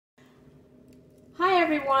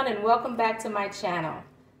everyone, and welcome back to my channel.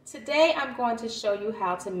 Today I'm going to show you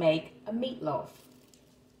how to make a meatloaf.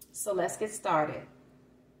 So let's get started.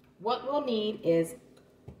 What we'll need is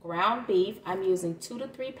ground beef. I'm using 2 to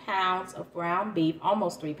 3 pounds of ground beef,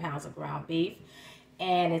 almost 3 pounds of ground beef,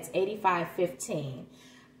 and it's 85/15.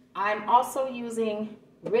 I'm also using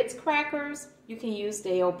Ritz crackers. You can use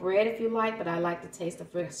stale bread if you like, but I like the taste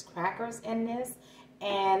of Ritz crackers in this.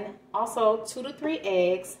 And also 2 to 3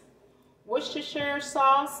 eggs, Worcestershire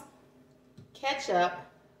sauce, ketchup,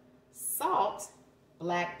 salt,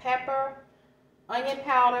 black pepper, onion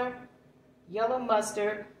powder, yellow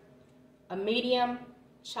mustard, a medium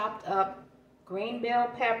chopped up green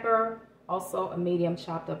bell pepper, also a medium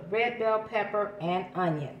chopped up red bell pepper, and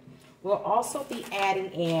onion. We'll also be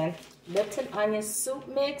adding in Lipton onion soup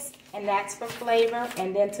mix, and that's for flavor.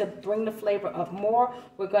 And then to bring the flavor up more,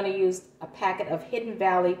 we're going to use a packet of Hidden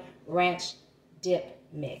Valley ranch dip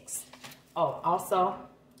mix. Oh, also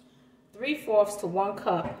 3/4 to 1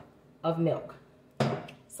 cup of milk.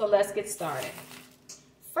 So let's get started.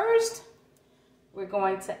 First, we're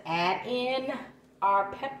going to add in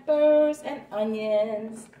our peppers and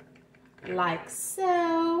onions like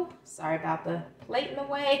so. Sorry about the plate in the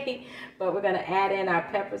way, but we're going to add in our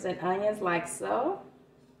peppers and onions like so.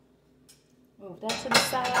 Move that to the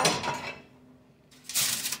side.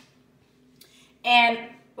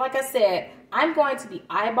 And like I said, I'm going to be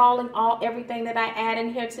eyeballing everything that I add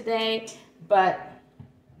in here today, but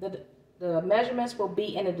the measurements will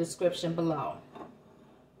be in the description below.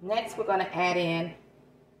 Next, we're going to add in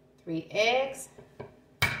 3 eggs.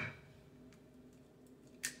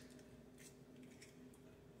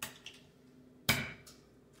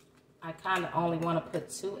 I kind of only want to put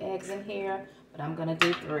 2 eggs in here, but I'm going to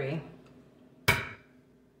do 3.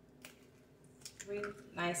 3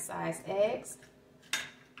 nice sized eggs.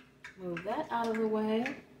 Move that out of the way.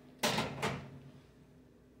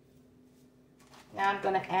 Now I'm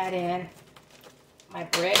going to add in my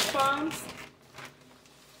breadcrumbs.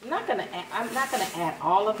 I'm not going to add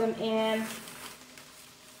all of them in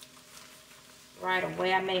right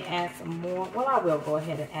away. I may add some more. Well, I will go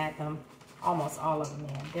ahead and add them, almost all of them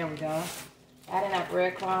in. There we go. Add in our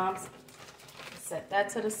breadcrumbs. Set that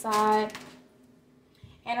to the side.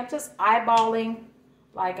 And I'm just eyeballing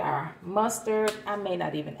like our mustard. I may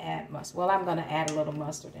not even add mustard. Well, I'm going to add a little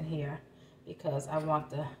mustard in here because I want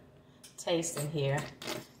the taste in here.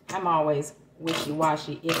 I'm always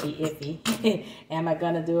wishy-washy, iffy. Am I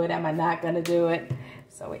going to do it? Am I not going to do it?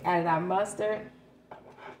 So we added our mustard.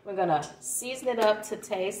 We're going to season it up to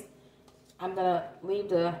taste. I'm going to leave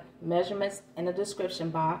the measurements in the description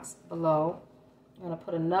box below. I'm going to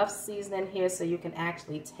put enough seasoning here so you can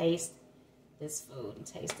actually taste this food and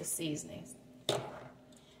taste the seasonings.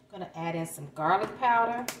 I'm going to add in some garlic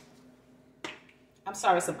powder. I'm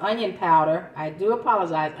sorry, some onion powder. I do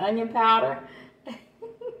apologize, onion powder.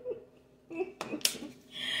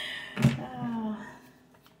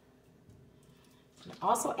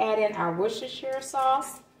 Also add in our Worcestershire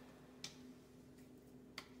sauce.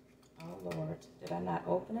 Oh Lord, did I not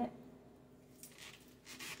open it?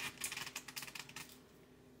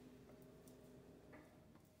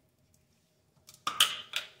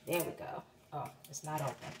 There we go. Oh, it's not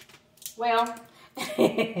open. Well,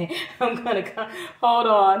 I'm gonna hold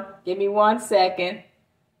on. Give me 1 second.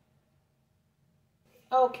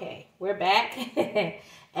 Okay, we're back.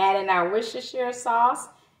 Add in our Worcestershire sauce.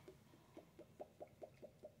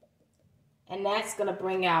 And that's gonna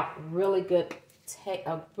bring out a really good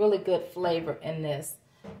flavor in this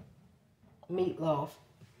meatloaf.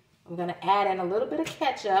 I'm gonna add in a little bit of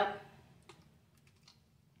ketchup.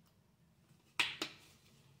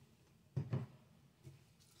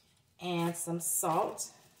 And some salt.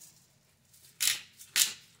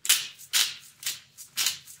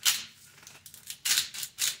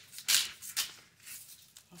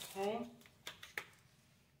 Okay.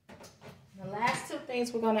 The last 2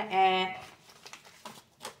 things we're going to add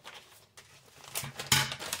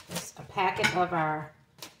is a packet of our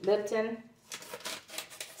Lipton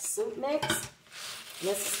soup mix.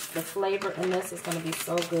 The flavor in this is going to be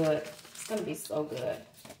so good. It's going to be so good.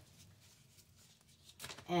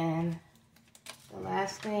 And the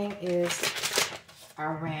last thing is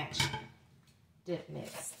our ranch dip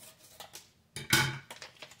mix.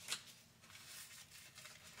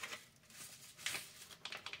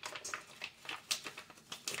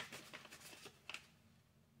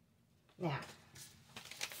 Now,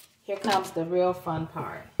 here comes the real fun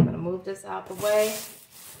part. I'm going to move this out the way,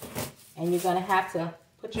 and you're going to have to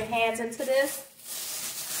put your hands into this.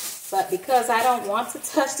 But because I don't want to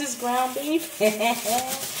touch this ground beef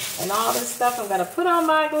and all this stuff, I'm going to put on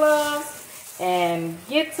my gloves and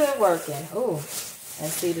get to working. Ooh, And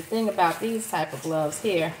see, the thing about these type of gloves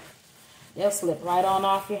here, they'll slip right on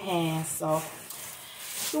off your hands. So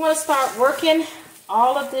you want to start working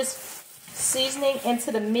all of this seasoning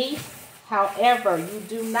into the meat. However, you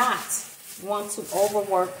do not want to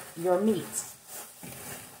overwork your meat.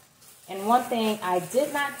 And one thing I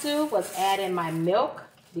did not do was add in my milk,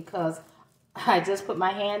 because I just put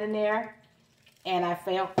my hand in there and I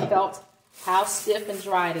felt how stiff and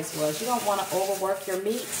dry this was. You don't want to overwork your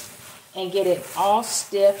meat and get it all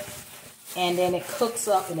stiff, and then it cooks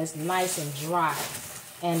up and it's nice and dry.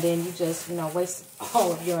 And then you just, waste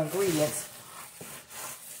all of your ingredients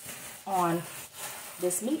on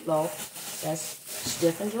this meatloaf that's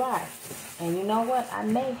stiff and dry. And you know what? I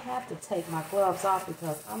may have to take my gloves off,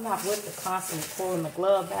 because I'm not with the constantly pulling the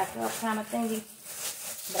glove back up kind of thingy.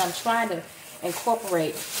 But I'm trying to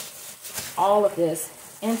incorporate all of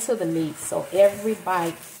this into the meat so every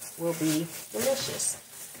bite will be delicious.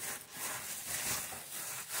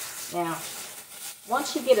 Now,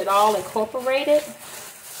 once you get it all incorporated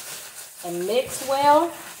and mixed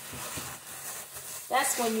well,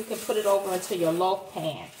 that's when you can put it over into your loaf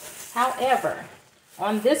pan. However,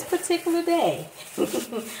 on this particular day,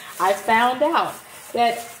 I found out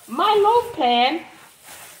that my loaf pan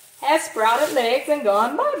has sprouted legs and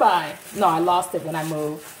gone bye-bye. No, I lost it when I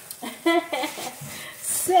moved.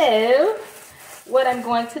 So, what I'm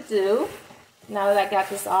going to do, now that I got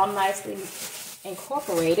this all nicely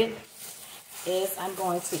incorporated, is I'm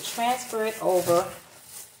going to transfer it over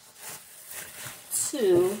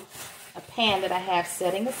to a pan that I have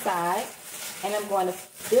setting aside, and I'm going to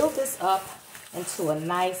build this up into a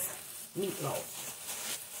nice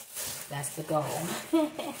meatloaf. That's the goal.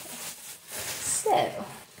 So,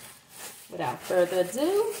 without further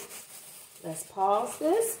ado, let's pause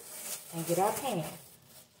this and get our pan.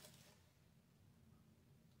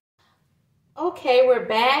 Okay, we're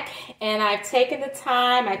back, and I've taken the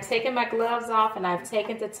time, I've taken my gloves off, and I've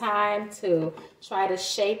taken the time to try to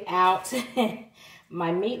shape out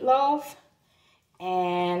my meatloaf.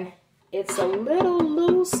 And it's a little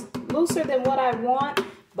looser than what I want,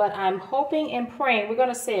 but I'm hoping and praying, we're going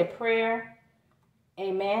to say a prayer,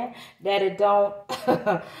 amen, that it don't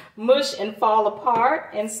mush and fall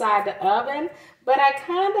apart inside the oven. But I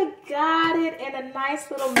kind of got it in a nice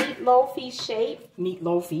little meatloafy shape.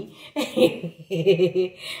 Meatloafy.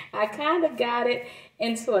 I kind of got it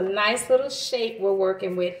into a nice little shape we're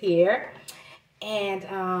working with here. And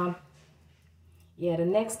yeah, the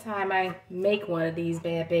next time I make one of these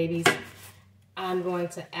bad babies, I'm going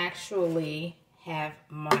to actually have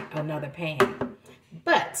another pan.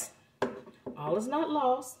 But all is not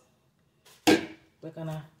lost. We're going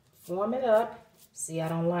to form it up. See, I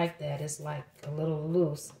don't like that. It's like a little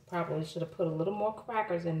loose. Probably should have put a little more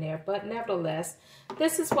crackers in there. But nevertheless,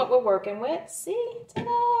 this is what we're working with. See?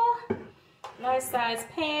 Ta-da! Nice size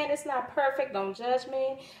pan. It's not perfect. Don't judge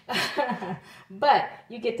me. But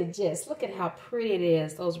you get the gist. Look at how pretty it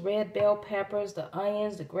is. Those red bell peppers, the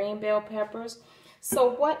onions, the green bell peppers.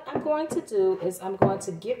 So what I'm going to do is I'm going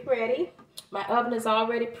to get ready. My oven is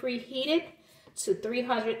already preheated to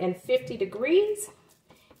 350 degrees.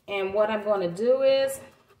 And what I'm going to do is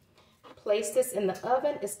place this in the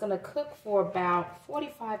oven. It's going to cook for about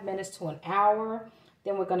 45 minutes to an hour.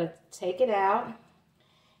 Then we're going to take it out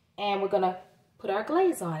and we're going to put our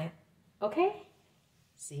glaze on it. Okay?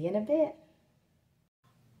 See you in a bit.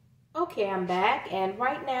 Okay, I'm back, and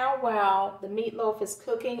right now while the meatloaf is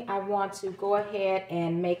cooking, I want to go ahead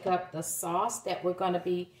and make up the sauce that we're going to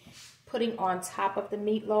be putting on top of the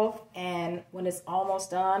meatloaf. And when it's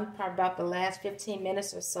almost done, probably about the last 15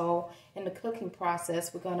 minutes or so in the cooking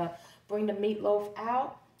process, we're going to bring the meatloaf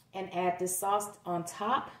out and add this sauce on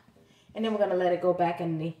top, and then we're going to let it go back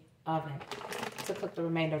in the oven to cook the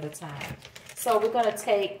remainder of the time. So we're going to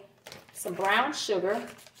take some brown sugar,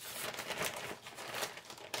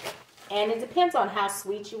 and it depends on how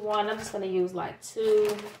sweet you want. I'm just going to use like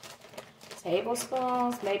 2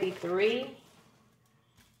 tablespoons, maybe 3.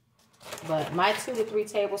 But my 2 to 3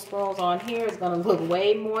 tablespoons on here is going to look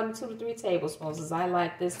way more than 2 to 3 tablespoons, as I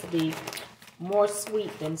like this to be more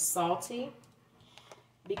sweet than salty.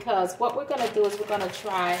 Because what we're going to do is we're going to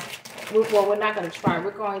try, well, we're not going to try,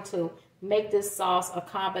 we're going to make this sauce a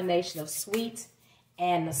combination of sweet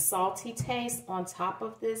and the salty taste on top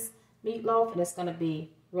of this meatloaf, and it's going to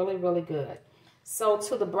be really, really good. So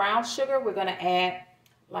to the brown sugar, we're going to add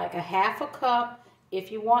like a 1/2 cup. If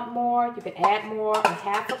you want more, you can add more, a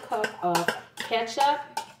 1/2 cup of ketchup.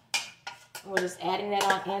 We're just adding that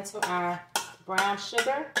on into our brown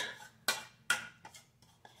sugar.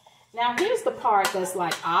 Now here's the part that's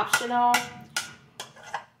like optional.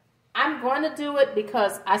 I'm going to do it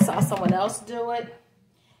because I saw someone else do it.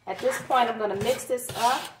 At this point, I'm going to mix this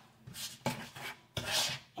up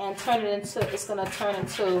and turn it into, it's going to turn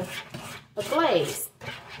into a glaze.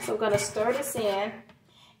 So we're going to stir this in,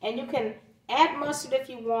 and you can add mustard if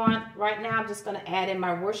you want. Right now, I'm just going to add in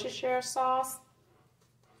my Worcestershire sauce.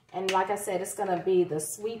 And like I said, it's going to be the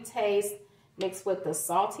sweet taste mixed with the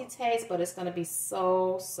salty taste, but it's going to be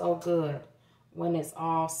so, so good when it's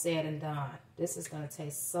all said and done. This is going to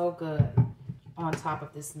taste so good on top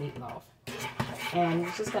of this meatloaf. And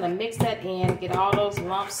you're just going to mix that in, get all those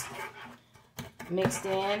lumps mixed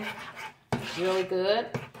in really good.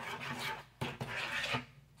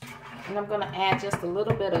 And I'm going to add just a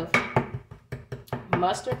little bit of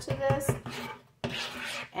mustard to this.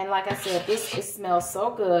 And like I said, it smells so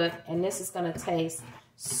good, and this is going to taste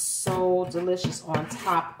so delicious on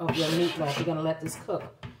top of your meatloaf. You're going to let this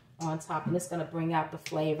cook on top, and it's going to bring out the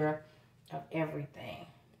flavor of everything.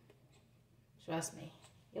 Trust me.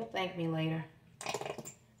 You'll thank me later.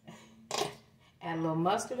 Add a little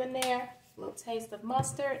mustard in there, a little taste of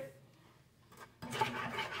mustard.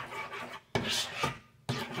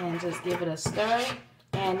 And just give it a stir.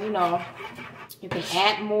 And you know, you can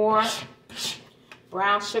add more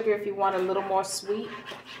brown sugar if you want a little more sweet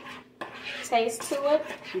taste to it.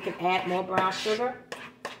 You can add more brown sugar.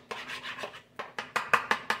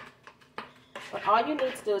 But all you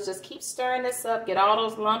need to do is just keep stirring this up, get all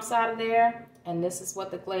those lumps out of there, and this is what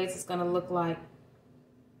the glaze is going to look like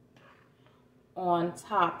on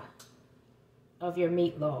top of your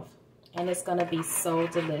meatloaf. And it's going to be so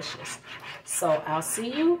delicious. So I'll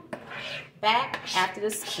see you back after the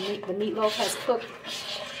meatloaf has cooked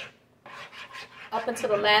up until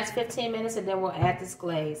the last 15 minutes, and then we'll add this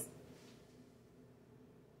glaze.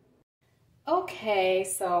 Okay,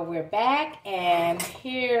 so we're back, and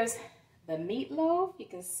here's the meatloaf. You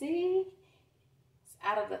can see it's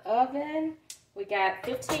out of the oven. We got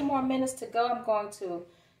 15 more minutes to go. I'm going to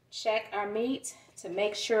check our meat to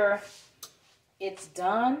make sure it's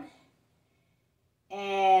done.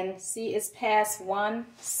 And see, it's past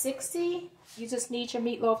 160. You just need your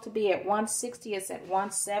meatloaf to be at 160. It's at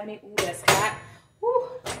 170. Ooh, that's hot. Ooh.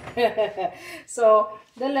 So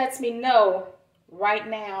that lets me know right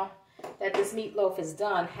now that this meatloaf is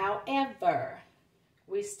done. However,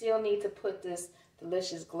 we still need to put this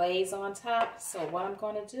delicious glaze on top. So what I'm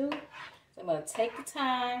going to do is I'm going to take the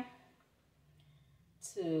time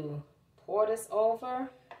to pour this over.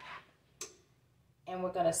 And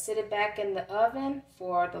we're going to sit it back in the oven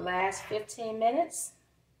for the last 15 minutes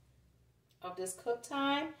of this cook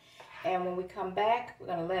time. And when we come back, we're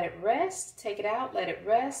going to let it rest. Take it out, let it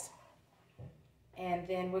rest. And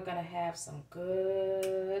then we're going to have some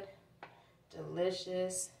good,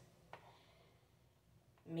 delicious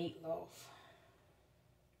meatloaf.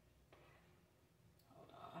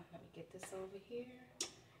 Hold on, let me get this over here.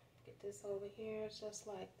 Get this over here just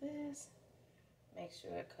like this. Make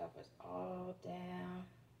sure it covers all down.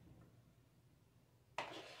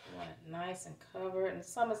 You want it nice and covered. And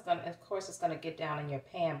some is going to, of course, it's going to get down in your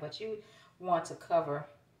pan, but you want to cover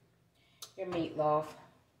your meatloaf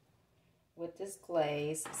with this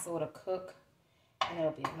glaze so it'll cook, and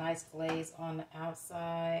it'll be a nice glaze on the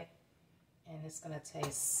outside, and it's going to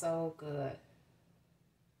taste so good.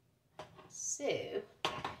 So,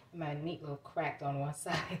 my meatloaf cracked on one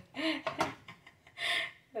side.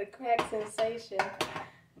 The crack sensation.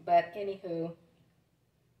 But anywho,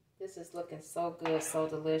 this is looking so good, so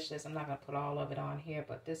delicious. I'm not going to put all of it on here,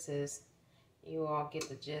 but this is, you all get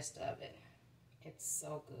the gist of it. It's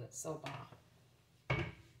so good, so bomb.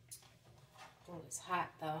 Oh, it's hot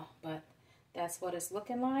though, but that's what it's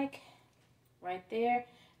looking like right there.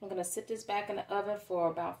 I'm going to sit this back in the oven for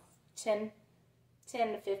about 10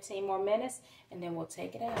 to 15 more minutes, and then we'll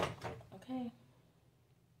take it out. Okay.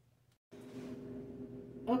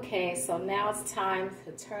 Okay, so now it's time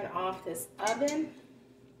to turn off this oven,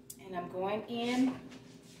 and I'm going in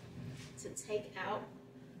to take out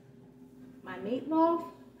my meatloaf.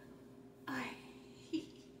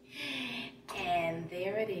 And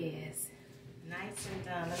there it is, nice and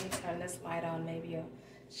done. Let me turn this light on, maybe it'll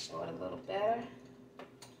show it a little better.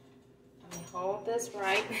 Let me hold this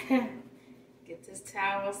right. Get these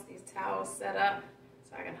towels set up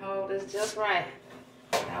so I can hold this just right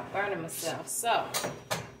without burning myself. So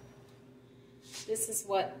this is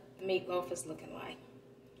what the meatloaf is looking like.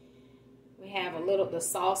 We have the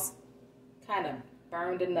sauce kind of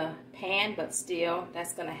burned in the pan, but still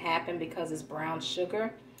that's going to happen because it's brown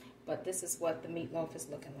sugar. But this is what the meatloaf is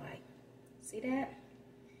looking like. See that?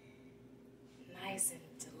 Nice and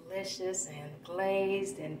delicious and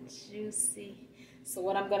glazed and juicy. So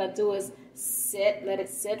what I'm going to do is let it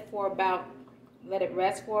sit for let it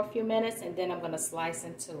rest for a few minutes, and then I'm going to slice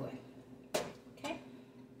into it. Okay?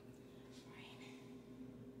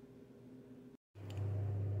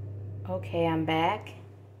 Okay, I'm back,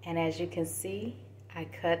 and as you can see, I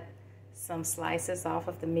cut some slices off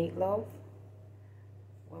of the meatloaf.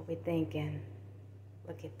 What we thinking?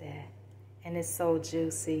 Look at that. And it's so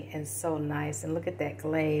juicy and so nice, and look at that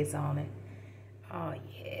glaze on it. Oh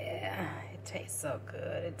yeah, it tastes so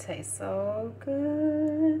good. It tastes so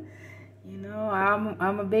good. You know,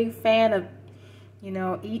 I'm a big fan of, you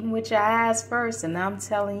know, eating with your eyes first, and I'm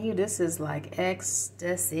telling you, this is like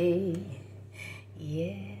ecstasy.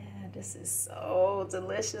 Yeah, this is so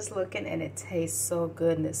delicious looking, and it tastes so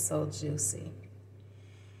good, and it's so juicy.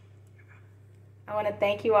 I want to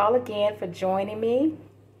thank you all again for joining me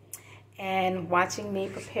and watching me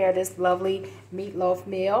prepare this lovely meatloaf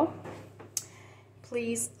meal.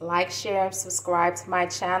 Please like, share, and subscribe to my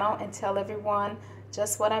channel, and tell everyone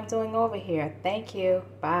just what I'm doing over here. Thank you.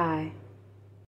 Bye.